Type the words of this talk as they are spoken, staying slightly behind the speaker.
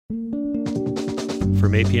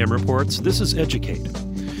From APM Reports, this is Educate.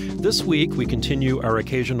 This week, we continue our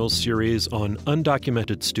occasional series on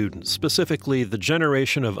undocumented students, specifically the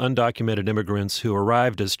generation of undocumented immigrants who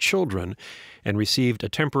arrived as children and received a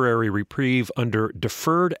temporary reprieve under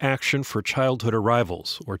Deferred Action for Childhood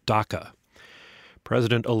Arrivals, or DACA.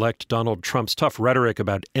 President-elect Donald Trump's tough rhetoric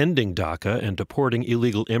about ending DACA and deporting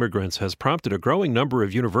illegal immigrants has prompted a growing number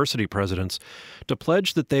of university presidents to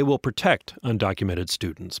pledge that they will protect undocumented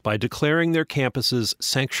students by declaring their campuses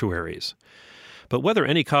sanctuaries. But whether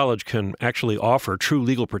any college can actually offer true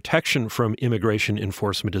legal protection from immigration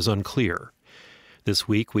enforcement is unclear. This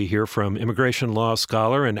week, we hear from immigration law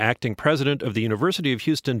scholar and acting president of the University of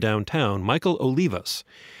Houston Downtown, Michael Olivas.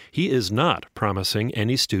 He is not promising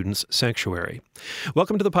any students sanctuary.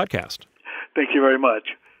 Welcome to the podcast. Thank you very much.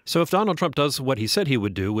 So if Donald Trump does what he said he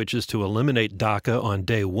would do, which is to eliminate DACA on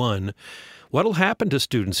day one, what will happen to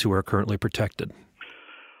students who are currently protected?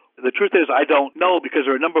 The truth is, I don't know, because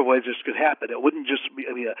there are a number of ways this could happen. It wouldn't just be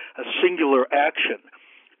a singular action.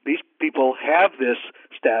 These people have this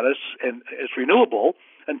status, and it's renewable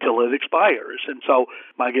until it expires. And so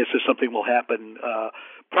my guess is something will happen,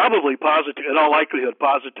 probably positive, in all likelihood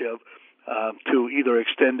positive, to either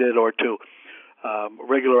extend it or to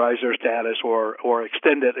regularize their status or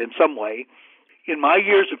extend it in some way. In my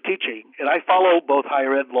years of teaching, and I follow both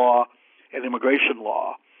higher ed law and immigration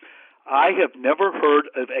law, I have never heard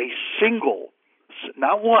of a single,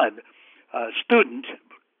 not one, student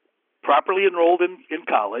properly enrolled in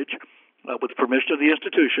college with permission of the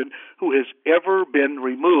institution who has ever been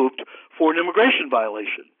removed for an immigration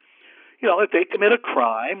violation. You know, if they commit a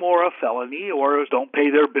crime or a felony or don't pay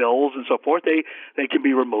their bills and so forth, they can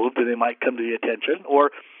be removed and they might come to the attention. Or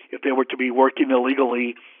if they were to be working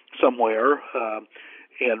illegally somewhere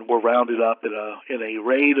and were rounded up in a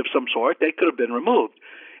raid of some sort, they could have been removed.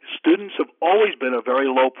 Students have always been a very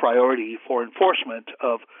low priority for enforcement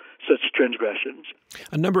of such transgressions.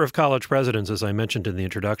 A number of college presidents, as I mentioned in the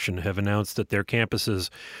introduction, have announced that their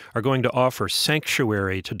campuses are going to offer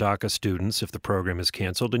sanctuary to DACA students if the program is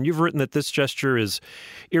canceled. And you've written that this gesture is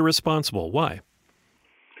irresponsible. Why?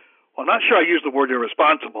 Well, I'm not sure I use the word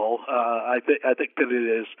irresponsible. I think that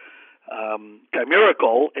it is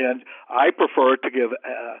chimerical, and I prefer to give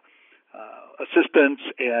assistance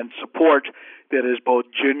and support that is both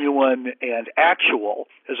genuine and actual,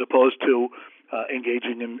 as opposed to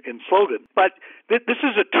engaging in slogan. But this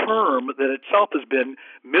is a term that itself has been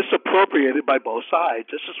misappropriated by both sides.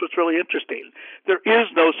 This is what's really interesting. There is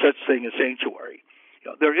no such thing as sanctuary.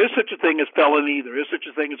 You know, there is such a thing as felony. There is such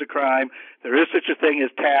a thing as a crime. There is such a thing as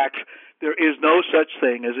tax. There is no such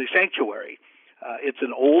thing as a sanctuary. It's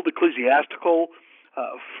an old ecclesiastical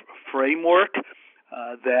framework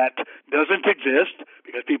that doesn't exist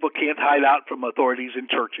because people can't hide out from authorities in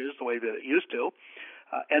churches the way that it used to.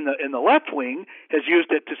 And the left wing has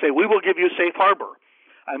used it to say, we will give you safe harbor.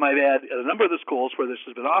 I might add, at a number of the schools where this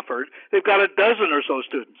has been offered, they've got a dozen or so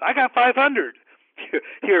students. I got 500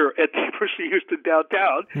 here at the University of Houston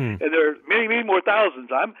Downtown, and there are many, many more thousands.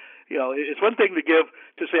 It's one thing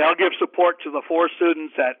to say I'll give support to the 4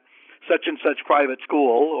 students at such and such private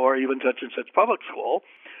school or even such and such public school,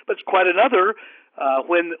 but it's quite another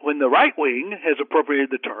when the right wing has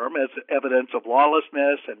appropriated the term as evidence of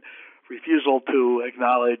lawlessness and refusal to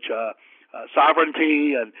acknowledge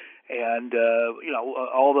sovereignty and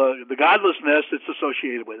all the godlessness that's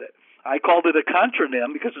associated with it. I called it a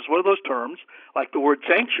contronym because it's one of those terms, like the word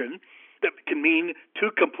sanction, that can mean two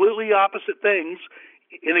completely opposite things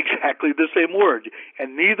in exactly the same word,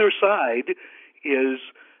 and neither side is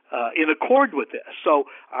in accord with this. So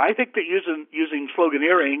I think that using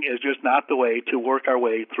sloganeering is just not the way to work our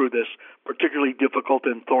way through this particularly difficult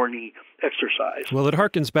and thorny exercise. Well, it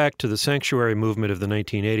harkens back to the sanctuary movement of the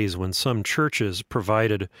 1980s when some churches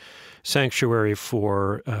provided sanctuary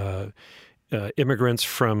for immigrants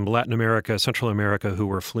from Latin America, Central America, who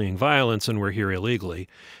were fleeing violence and were here illegally.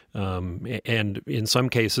 And in some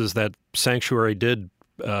cases, that sanctuary did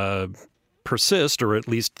persist, or at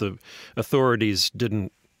least the authorities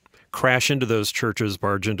didn't crash into those churches,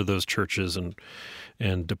 barge into those churches,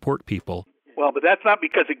 and deport people. Well, but that's not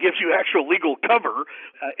because it gives you actual legal cover,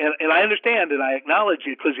 and I understand and I acknowledge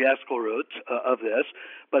the ecclesiastical roots of this,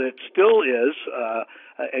 but it still is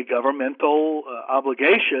a governmental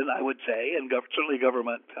obligation, I would say, and certainly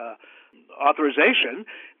government authorization,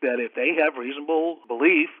 that if they have reasonable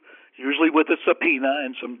belief, usually with a subpoena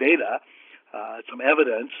and some data, some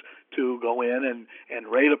evidence, to go in and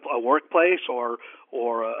raid a workplace or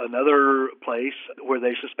another place where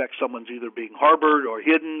they suspect someone's either being harbored or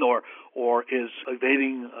hidden or is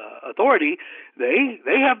evading authority,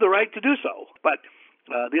 they have the right to do so. But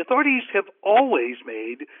the authorities have always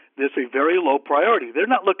made this a very low priority. They're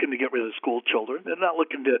not looking to get rid of school children. They're not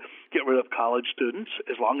looking to get rid of college students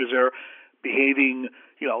as long as they're behaving,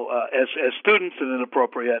 as students in an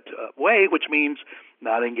appropriate way, which means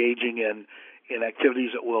not engaging in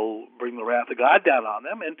activities that will bring the wrath of God down on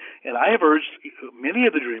them. And I have urged many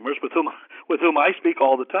of the dreamers with whom I speak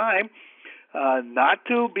all the time not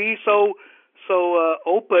to be so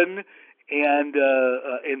open and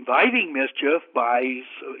inviting mischief by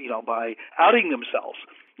outing themselves.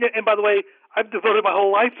 And by the way, I've devoted my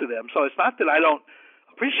whole life to them, so it's not that I don't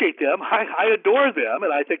appreciate them. I adore them,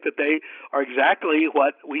 and I think that they are exactly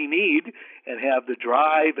what we need and have the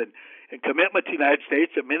drive and commitment to the United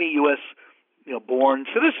States that many U.S. born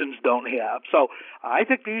citizens don't have. So I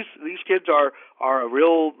think these kids are a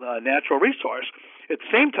real natural resource. At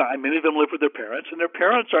the same time, many of them live with their parents, and their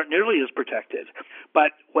parents aren't nearly as protected.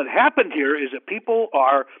 But what happened here is that people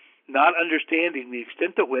are not understanding the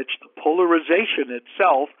extent to which the polarization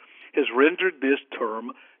itself has rendered this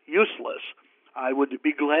term useless. I would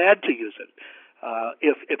be glad to use it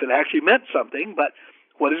if it actually meant something. But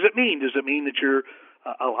what does it mean? Does it mean that you're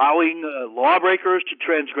allowing lawbreakers to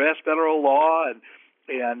transgress federal law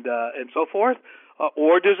and so forth,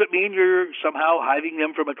 or does it mean you're somehow hiding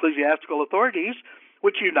them from ecclesiastical authorities,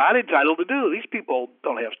 which you're not entitled to do? These people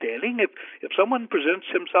don't have standing. If someone presents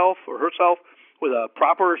himself or herself with a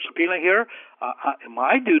proper subpoena here,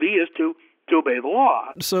 my duty is to obey the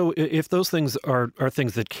law. So if those things are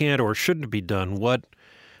things that can't or shouldn't be done, what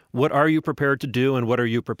are you prepared to do, and what are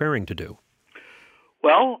you preparing to do?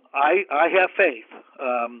 Well, I have faith.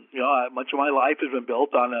 Much of my life has been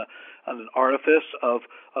built on an artifice of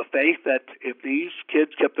faith that if these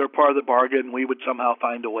kids kept their part of the bargain, we would somehow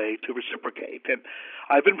find a way to reciprocate. And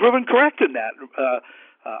I've been proven correct in that.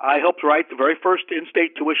 I helped write the very first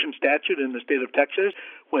in-state tuition statute in the state of Texas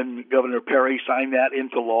when Governor Perry signed that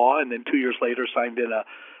into law, and then 2 years later signed in a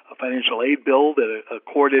financial aid bill that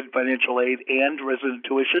accorded financial aid and resident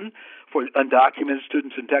tuition for undocumented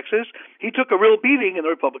students in Texas. He took a real beating in the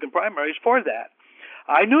Republican primaries for that.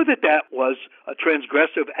 I knew that was a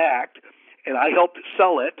transgressive act, and I helped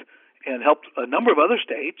sell it and helped a number of other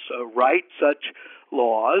states write such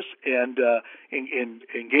laws and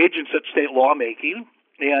engage in such state lawmaking.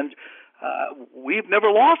 And we've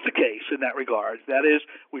never lost a case in that regard. That is,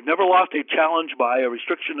 we've never lost a challenge by a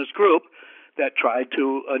restrictionist group that tried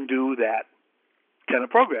to undo that kind of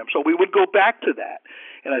program. So we would go back to that.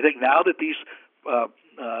 And I think now that these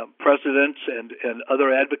presidents and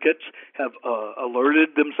other advocates have alerted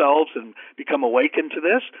themselves and become awakened to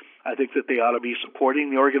this, I think that they ought to be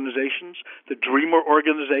supporting the organizations, the Dreamer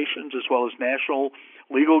organizations, as well as national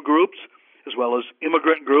legal groups, as well as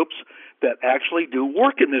immigrant groups that actually do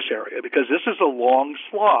work in this area, because this is a long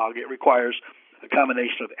slog. It requires a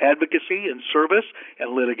combination of advocacy and service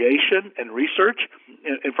and litigation and research,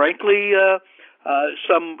 and frankly,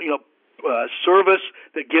 some service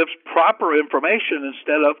that gives proper information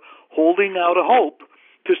instead of holding out a hope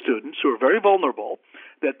to students who are very vulnerable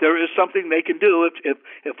that there is something they can do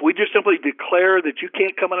if we just simply declare that you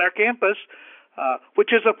can't come on our campus,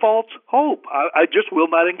 which is a false hope. I just will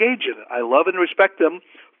not engage in it. I love and respect them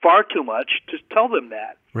far too much to tell them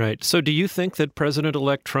that. Right. So do you think that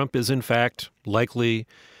President-elect Trump is in fact likely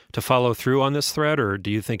to follow through on this threat, or do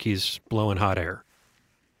you think he's blowing hot air?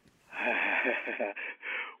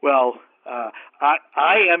 Well,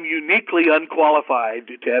 I am uniquely unqualified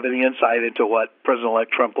to have any insight into what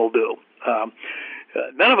President-elect Trump will do.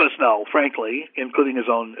 None of us know, frankly, including his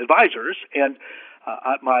own advisors. And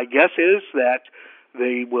my guess is that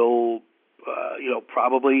they will,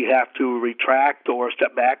 probably have to retract or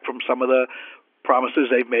step back from some of the promises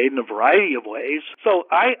they've made in a variety of ways. So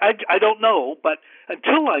I don't know, but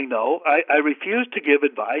until I know, I refuse to give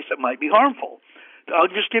advice that might be harmful. I'll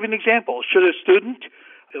just give you an example. Should a student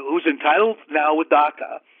who's entitled now with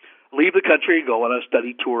DACA leave the country and go on a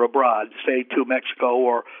study tour abroad, say to Mexico,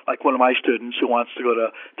 or like one of my students who wants to go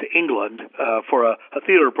to England for a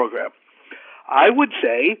theater program? I would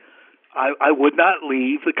say I would not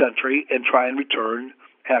leave the country and try and return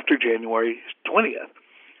after January 20th.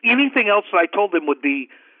 Anything else that I told them would be,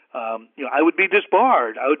 I would be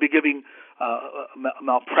disbarred. I would be giving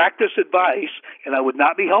malpractice advice, and I would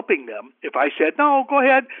not be helping them if I said, no, go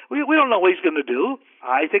ahead, we don't know what he's going to do.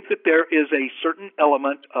 I think that there is a certain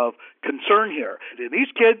element of concern here. And these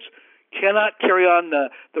kids cannot carry on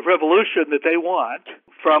the revolution that they want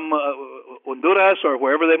from Honduras or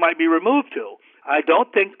wherever they might be removed to. I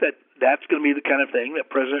don't think that that's going to be the kind of thing that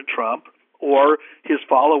President Trump or his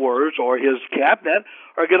followers or his cabinet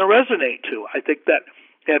are going to resonate to. I think that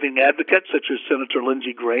having advocates such as Senator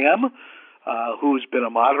Lindsey Graham, who's been a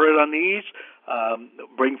moderate on these,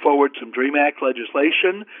 bring forward some DREAM Act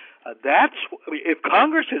legislation. If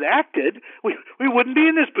Congress had acted, we wouldn't be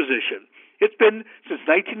in this position. It's been since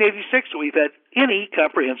 1986 that we've had any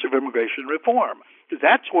comprehensive immigration reform, because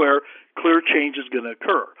that's where clear change is going to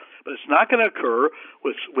occur. But it's not going to occur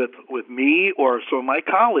with me or some of my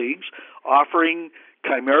colleagues offering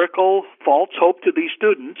chimerical false hope to these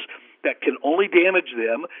students that can only damage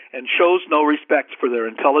them and shows no respect for their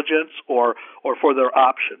intelligence or for their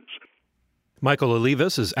options. Michael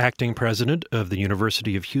Olivas is acting president of the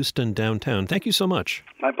University of Houston downtown. Thank you so much.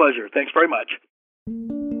 My pleasure. Thanks very much.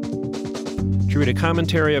 To read a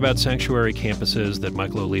commentary about sanctuary campuses that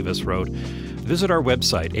Michael Olivas wrote, visit our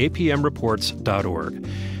website, apmreports.org.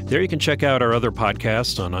 There you can check out our other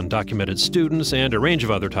podcasts on undocumented students and a range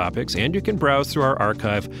of other topics, and you can browse through our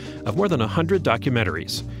archive of more than 100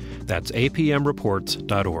 documentaries. That's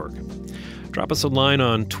apmreports.org. Drop us a line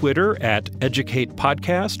on Twitter at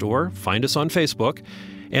EducatePodcast or find us on Facebook.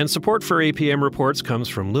 And support for APM Reports comes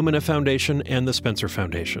from Lumina Foundation and the Spencer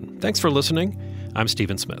Foundation. Thanks for listening. I'm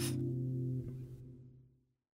Stephen Smith.